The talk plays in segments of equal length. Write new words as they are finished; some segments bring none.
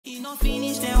You no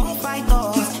finish, they won't fight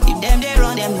us. If them they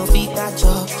run, them no fit catch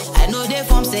up. I know they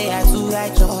form say I too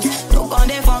righteous. Don't come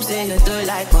they form say you too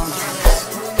like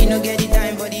us. You no get the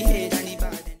time for the hate and the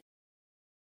bad.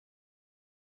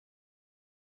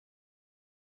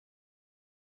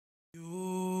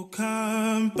 You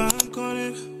can bank on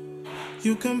it.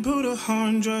 You can put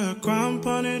 100 grand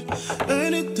on it.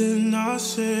 Anything I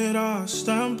said, I'll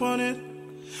stamp on it.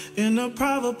 In a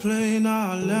private plane,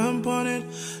 I'll lamp on it.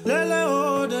 Lele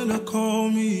oh, then they call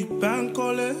me bank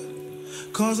on it.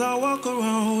 Cause I walk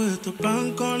around with the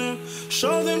bank on him.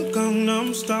 Show them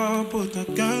Gangnam Style, put the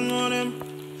gang on him.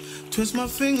 Twist my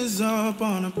fingers up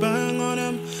on a bang on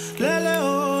him. Lele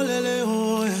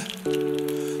oh, yeah.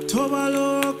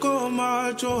 Tobalo ko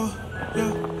macho,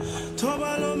 yeah.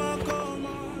 Tobalo mako.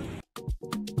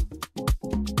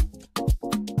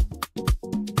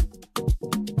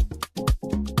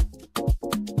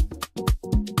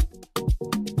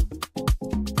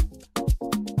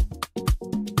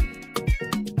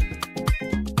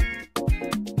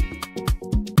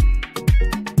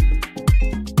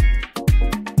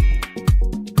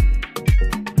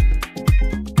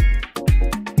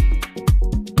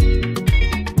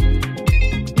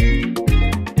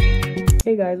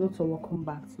 Hey guys, what's up? Welcome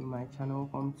back to my channel.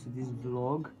 Welcome to this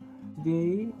vlog.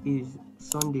 Today is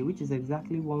Sunday, which is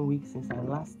exactly 1 week since I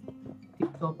last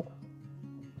picked up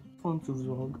phone to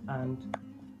vlog, and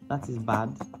that is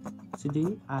bad.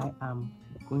 Today I am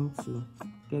going to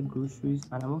get groceries,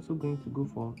 and I'm also going to go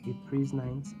for a praise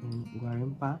night in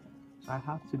Gwarimpa, so I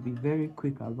have to be very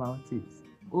quick about it.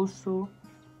 Also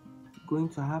going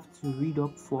to have to read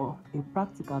up for a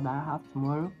practical that I have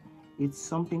tomorrow. It's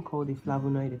something called a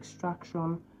flavonoid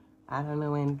extraction. I don't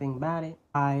know anything about it.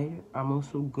 I am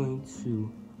also going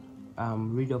to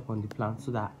read up on the plant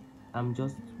so that I'm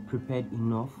just prepared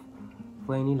enough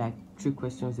for any like trick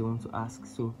questions they want to ask.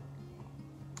 So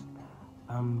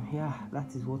yeah,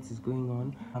 that is what is going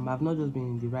on. I've not just been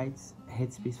in the right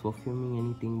headspace for filming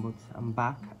anything, but I'm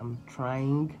back. I'm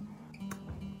trying.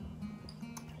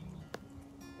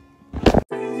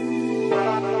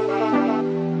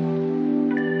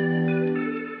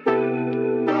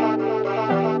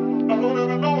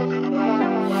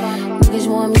 Niggas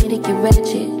want me to get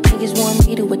ratchet. Niggas want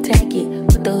me to attack it.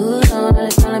 Put the hood on, all they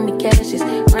calling me Cassius.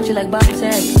 Aren't you like Bob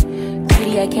Saget?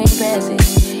 Greedy, I can't pass it.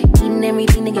 Eating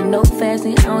everything, nigga, no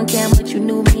fasting. I don't care much you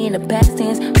knew me in the past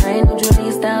tense. I ain't no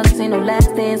Julian style, this ain't no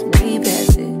last dance. Way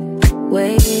past it.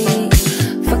 Wait.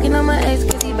 Fucking on my ex,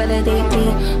 cause he validate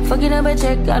me. Fucking up a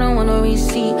check, I don't want no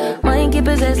receipt. Mind get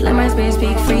possessed, let my spirit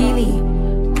speak freely.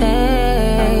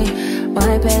 Hey.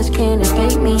 My past can't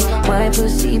escape me. My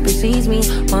pussy precedes me.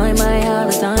 Why how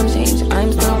the times change?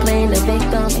 I'm still playing the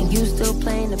victim and you still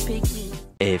playing the pick me.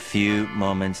 A few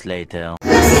moments later.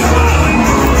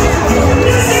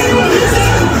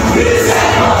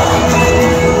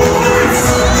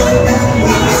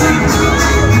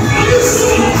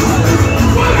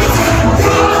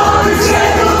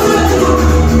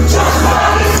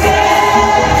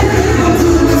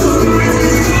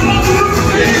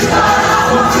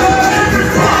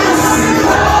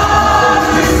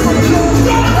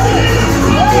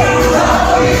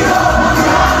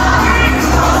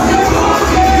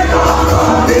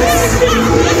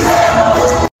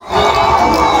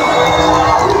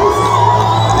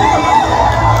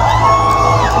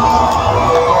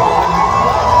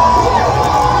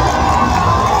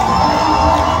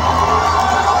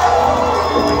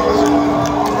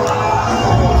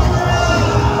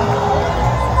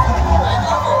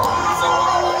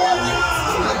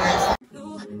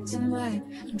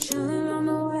 I'm chilling on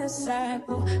the west side.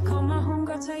 Call my home,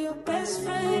 girl, tell your best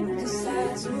friend.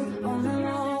 Besides you, on the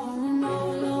road, no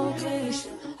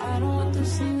location. I don't want them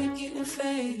seeing me getting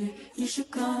faded. You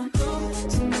should come through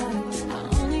tonight. I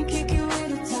only kick you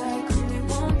with a tie. They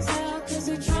won't tell, cause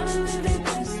they're trying to live their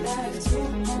best life too.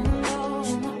 On the road,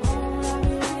 on my own, I'll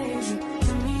be waiting.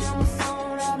 Put me on the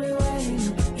phone, I'll be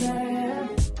waiting. Yeah,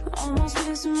 almost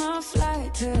missing my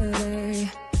flight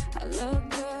today. I look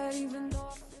good even though.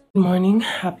 Good morning,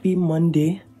 happy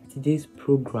Monday. Today's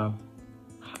program,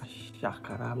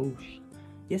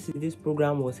 yesterday's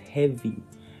program was heavy,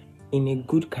 in a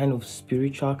good kind of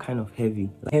spiritual kind of heavy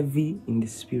in the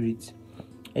spirit.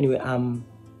 Anyway, I'm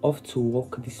off to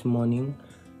work this morning,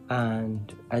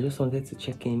 and I just wanted to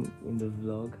check in the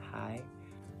vlog. Hi.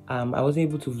 I wasn't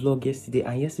able to vlog yesterday,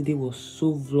 and yesterday was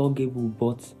so vloggable,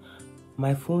 but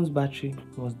my phone's battery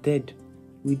was dead.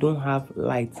 We don't have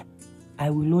light. I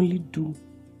will only do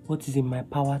what is in my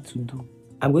power to do.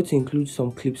 I'm going to include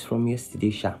some clips from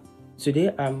yesterday,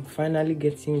 Today I'm finally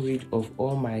getting rid of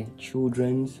all my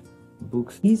children's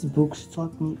books. These books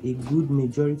taught me a good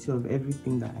majority of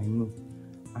everything that I know,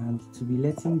 and to be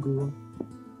letting go,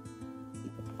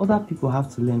 other people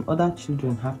have to learn, other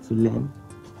children have to learn.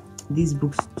 These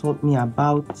books taught me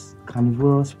about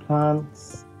carnivorous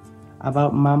plants,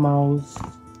 about mammals,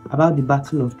 about the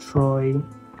Battle of Troy,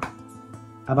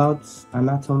 about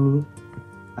anatomy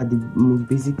at the most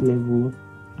basic level,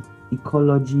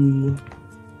 ecology,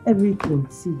 everything.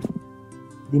 See,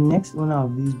 the next owner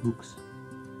of these books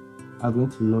are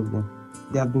going to love them.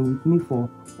 They have been with me for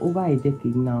over a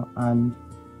decade now, and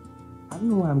I don't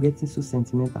know why I'm getting so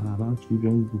sentimental about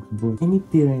children's books, but any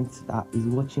parent that is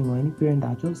watching or any parent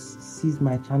that just sees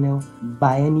my channel,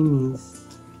 by any means,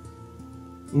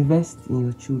 invest in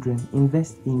your children,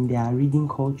 invest in their reading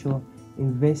culture,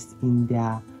 invest in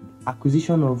their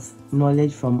acquisition of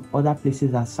knowledge from other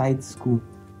places aside school.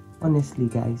 Honestly,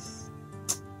 guys,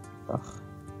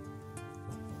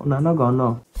 I'm not gonna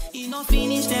know. You know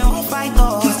finish them on fight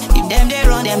us. If them they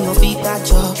run them no fit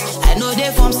catch up. I know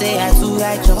they form say I too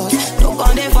righteous. No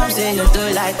con they form say you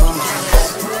too like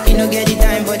us. You know get the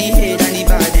time for the hate and the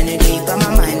bad energy. Got my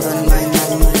mind on my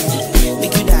mind.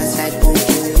 Make you dance like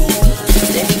broccoli.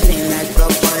 Steady clean like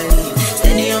broccoli.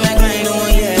 Steady on my grind, no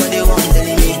one hear what they want.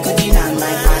 Telling me good deny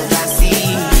my fantasy.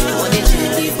 What they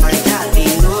change if my cat be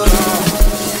no wrong.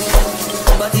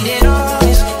 But it ain't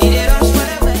rush forever.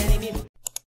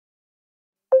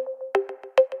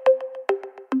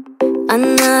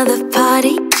 Another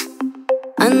party,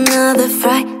 another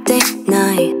Friday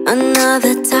night,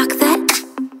 another talk that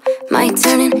might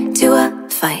turn into a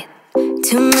fight.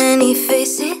 Too many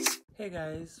faces. Hey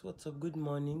guys, what's up? Good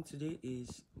morning. Today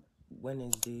is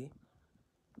Wednesday.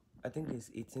 I think it's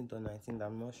 18th or 19th,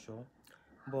 I'm not sure.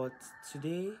 But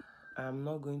today I'm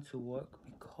not going to work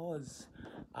because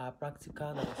our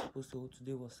practical that was supposed to hold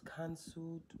today was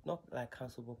cancelled. Not like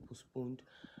cancelled, but postponed.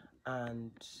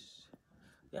 And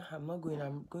yeah, I'm not going.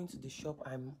 I'm going to the shop.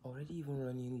 I'm already even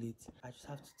running late. I just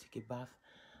have to take a bath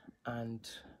and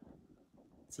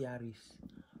tiaris.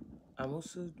 I'm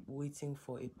also waiting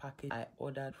for a package I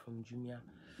ordered from Jumia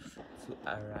to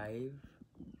arrive.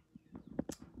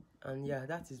 And yeah,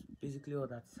 that is basically all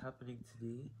that is happening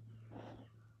today.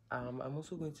 I'm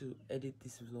also going to edit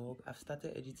this vlog. I've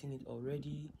started editing it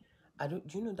already. Do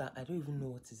you know that I don't even know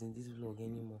what is in this vlog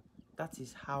anymore? That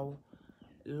is how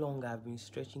long I've been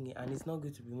stretching it, and it's not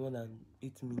going to be more than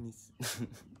 8 minutes.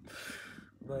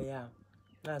 But yeah,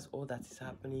 that's all that is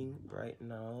happening right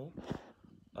now.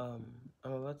 I'm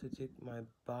about to take my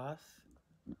bath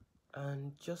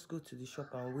and just go to the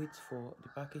shop and wait for the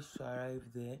package to arrive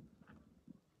there.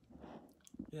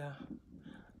 Yeah,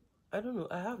 I don't know,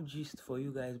 I have gist for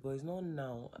you guys, but it's not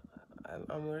now. I'm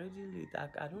already late.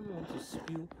 I don't want to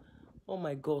spill all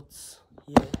my guts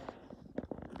here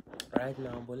right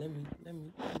now, but let me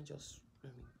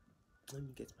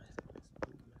get myself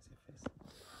first.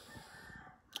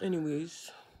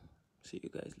 Anyways, see you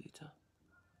guys later.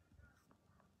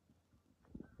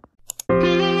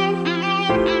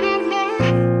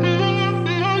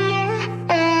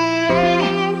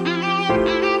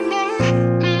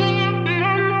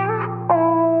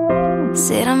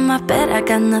 Sit on my bed, I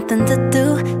got nothing to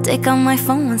do. Take out my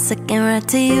phone, 1 second, right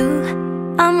to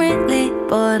you. I'm really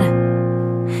bored,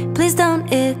 please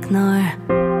don't ignore.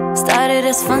 Started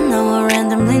as fun, now I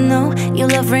randomly know you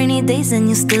love rainy days and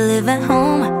you still live at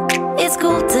home. It's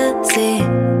cool to see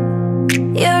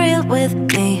you're real with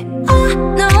me. I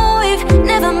know we've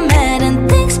never met and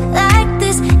things like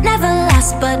this never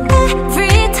last, but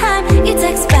every time you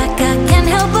text back I can't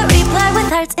help but reply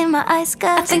with hearts in my eyes.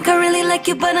 'Cause I think I really like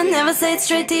you, but I never say it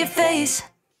straight to your face.